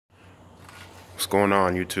What's going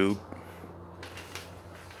on, YouTube?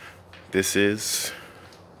 This is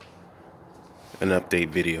an update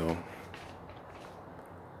video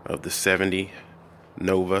of the 70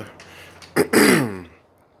 Nova.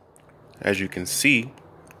 As you can see,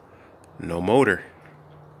 no motor.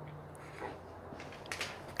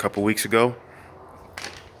 A couple weeks ago,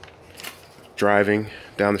 driving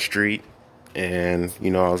down the street, and I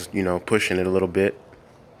was pushing it a little bit,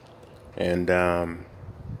 and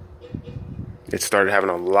it started having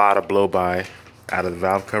a lot of blow by out of the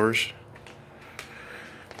valve covers.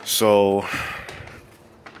 So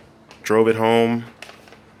drove it home,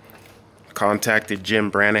 contacted Jim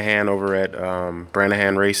Branahan over at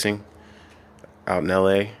Branahan Racing out in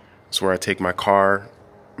LA. It's where I take my car,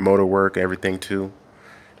 motor work, everything to.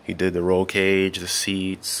 He did the roll cage, the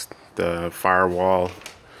seats, the firewall,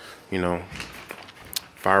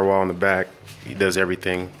 firewall in the back. He does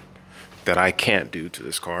everything that I can't do to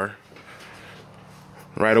this car.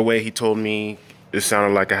 Right away he told me it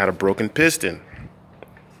sounded like I had a broken piston.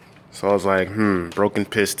 So I was like, broken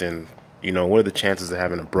piston. What are the chances of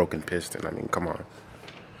having a broken piston? I mean, come on.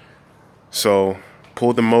 So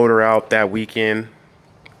pulled the motor out that weekend.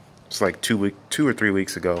 It's like 2 or 3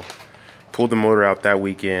 weeks ago. Pulled the motor out that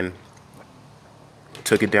weekend.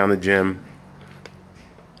 Took it down the gym.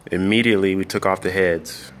 Immediately we took off the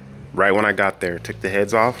heads. Right when I got there, took the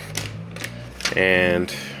heads off.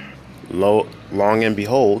 And long and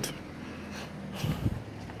behold,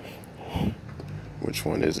 which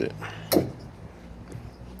one is it?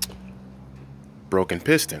 Broken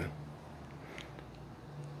piston.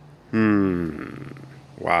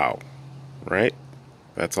 Wow. Right?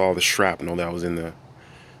 That's all the shrapnel that was in the,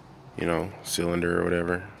 cylinder or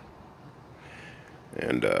whatever.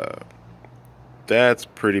 And that's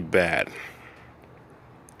pretty bad.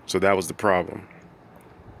 So that was the problem.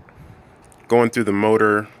 Going through the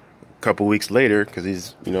motor a couple weeks later, because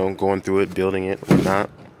he's, going through it, building it, whatnot.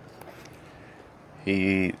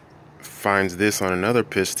 He finds this on another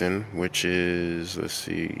piston, which is, let's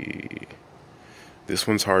see, this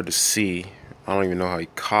one's hard to see. I don't even know how he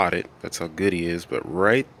caught it. That's how good he is. But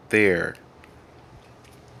right there,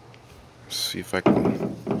 let's see if I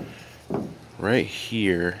can, right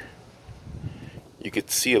here, you could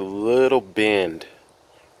see a little bend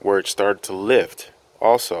where it started to lift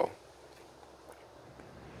also.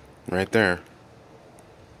 Right there.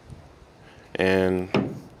 And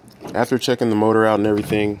after checking the motor out and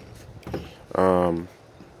everything,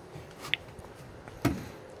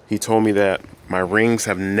 he told me that my rings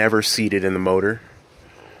have never seated in the motor,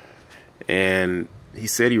 and he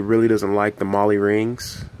said he really doesn't like the Molly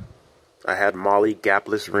rings. I had Molly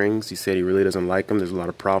gapless rings. He said he really doesn't like them. There's a lot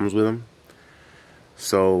of problems with them.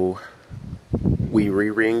 So we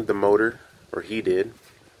re-ringed the motor, or he did,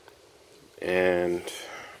 and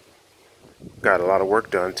got a lot of work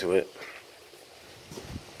done to it.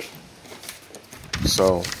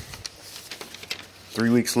 So 3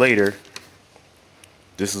 weeks later,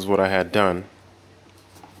 this is what I had done.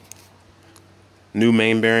 New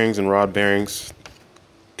main bearings and rod bearings.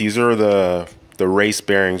 These are the race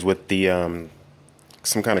bearings with the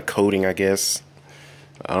some kind of coating, I guess.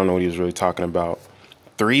 I don't know what he was really talking about.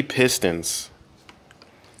 3 pistons.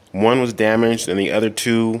 One was damaged and the other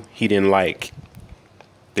 2 he didn't like.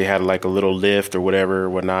 They had like a little lift or whatever,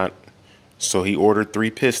 whatnot. So he ordered 3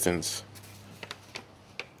 pistons.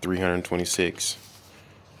 326.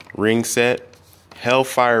 Ring set.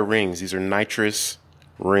 Hellfire rings. These are nitrous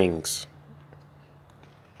rings.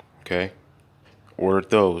 Okay. Ordered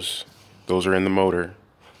those. Those are in the motor.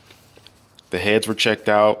 The heads were checked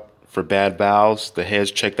out for bad valves. The heads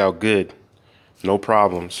checked out good. No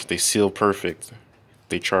problems. They seal perfect.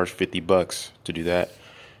 They charge $50 to do that.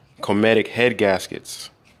 Cometic head gaskets.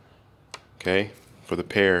 Okay. For the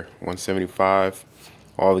pair. $175.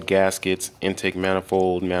 All the gaskets, intake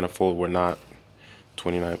manifold were not.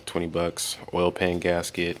 $20. Oil pan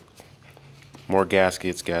gasket. More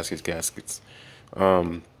gaskets.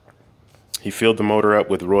 He filled the motor up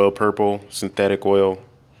with Royal Purple synthetic oil,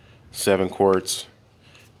 7 quarts.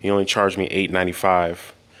 He only charged me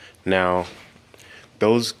 $8.95. Now,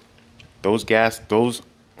 those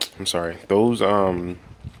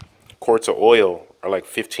quarts of oil are like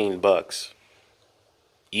 $15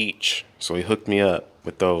 each. So he hooked me up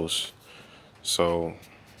with those. So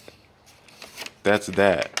that's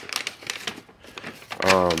that.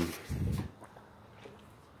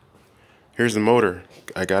 Here's the motor.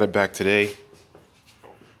 I got it back today,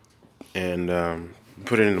 and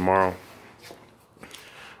put it in tomorrow.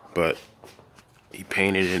 But he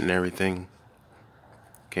painted it and everything.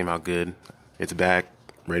 Came out good. It's back,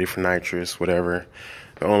 ready for nitrous, whatever.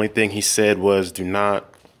 The only thing he said was, do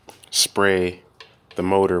not spray the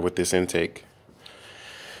motor with this intake.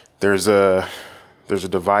 There's a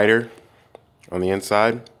divider on the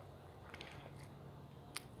inside,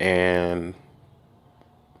 and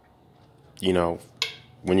you know,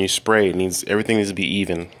 when you spray, everything needs to be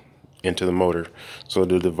even into the motor. So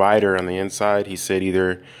the divider on the inside, he said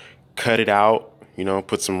either cut it out, you know,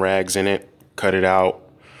 put some rags in it, cut it out,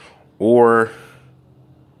 or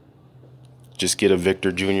just get a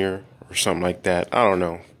Victor Jr. or something like that. I don't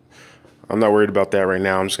know. I'm not worried about that right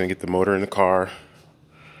now. I'm just gonna get the motor in the car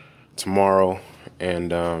tomorrow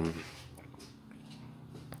and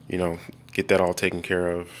you know, get that all taken care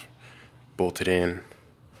of, bolted in.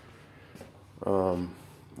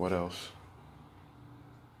 What else?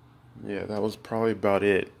 Yeah, that was probably about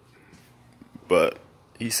it. But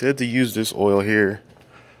he said to use this oil here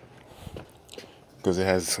because it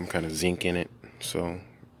has some kind of zinc in it. So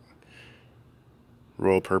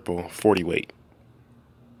Royal Purple 40 weight.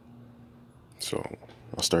 So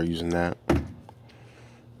I'll start using that.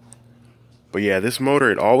 But yeah, this motor,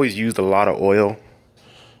 it always used a lot of oil.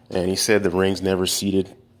 And he said the rings never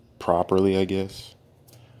seated properly, I guess.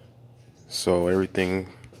 So everything,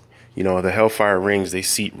 you know, the Hellfire rings, they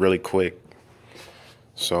seat really quick.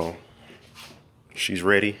 So she's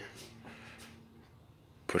ready.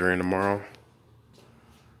 Put her in tomorrow.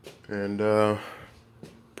 And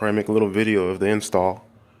probably make a little video of the install.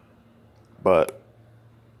 But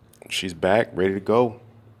she's back, ready to go.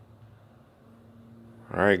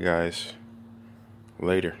 Alright guys.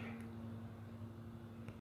 Later.